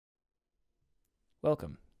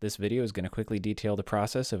Welcome. This video is going to quickly detail the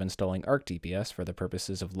process of installing ArcDPS for the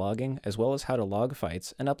purposes of logging, as well as how to log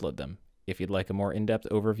fights and upload them. If you'd like a more in-depth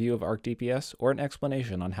overview of ArcDPS or an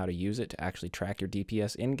explanation on how to use it to actually track your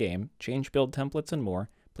DPS in-game, change build templates, and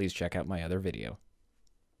more, please check out my other video.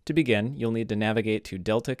 To begin, you'll need to navigate to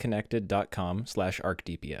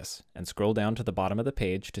deltaconnected.com/arcdps and scroll down to the bottom of the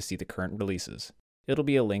page to see the current releases. It'll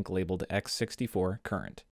be a link labeled x64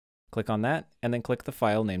 current. Click on that, and then click the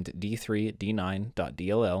file named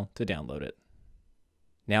d3d9.dll to download it.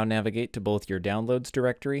 Now navigate to both your Downloads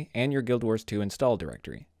directory and your Guild Wars 2 install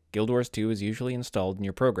directory. Guild Wars 2 is usually installed in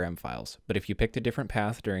your program files, but if you picked a different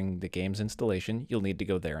path during the game's installation, you'll need to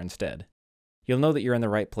go there instead. You'll know that you're in the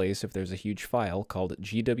right place if there's a huge file called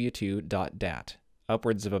gw2.dat,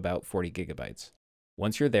 upwards of about 40 gigabytes.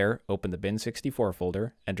 Once you're there, open the bin64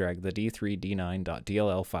 folder and drag the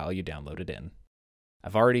d3d9.dll file you downloaded in.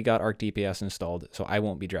 I've already got ArcDPS installed, so I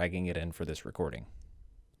won't be dragging it in for this recording.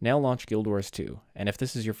 Now launch Guild Wars 2, and if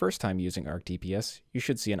this is your first time using ArcDPS, you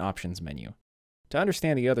should see an options menu. To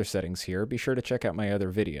understand the other settings here, be sure to check out my other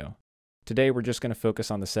video. Today we're just going to focus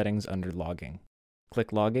on the settings under logging.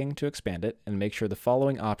 Click Logging to expand it, and make sure the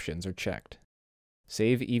following options are checked.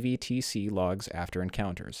 Save EVTC logs after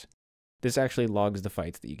encounters. This actually logs the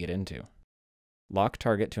fights that you get into. Lock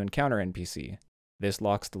target to encounter NPC. This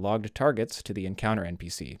locks the logged targets to the encounter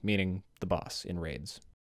NPC, meaning the boss in raids.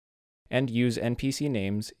 And use NPC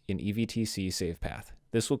names in EVTC save path.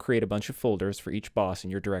 This will create a bunch of folders for each boss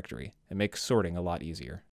in your directory and makes sorting a lot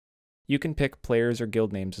easier. You can pick players or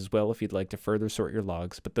guild names as well if you'd like to further sort your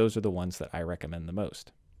logs, but those are the ones that I recommend the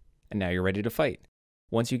most. And now you're ready to fight.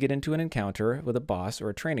 Once you get into an encounter with a boss or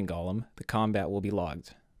a training golem, the combat will be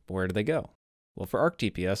logged. But where do they go? Well, for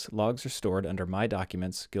ArcDPS, logs are stored under My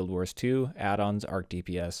Documents, Guild Wars 2, Add-ons,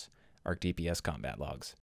 ArcDPS, ArcDPS Combat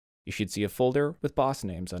Logs. You should see a folder with boss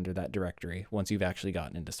names under that directory once you've actually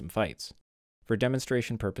gotten into some fights. For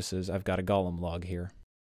demonstration purposes, I've got a golem log here.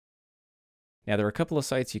 Now, there are a couple of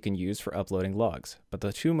sites you can use for uploading logs, but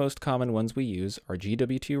the two most common ones we use are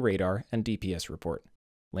GW2 Radar and DPS Report.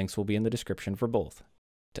 Links will be in the description for both.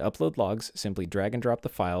 To upload logs, simply drag and drop the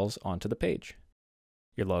files onto the page.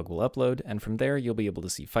 Your log will upload, and from there you'll be able to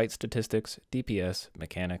see fight statistics, DPS,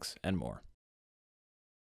 mechanics, and more.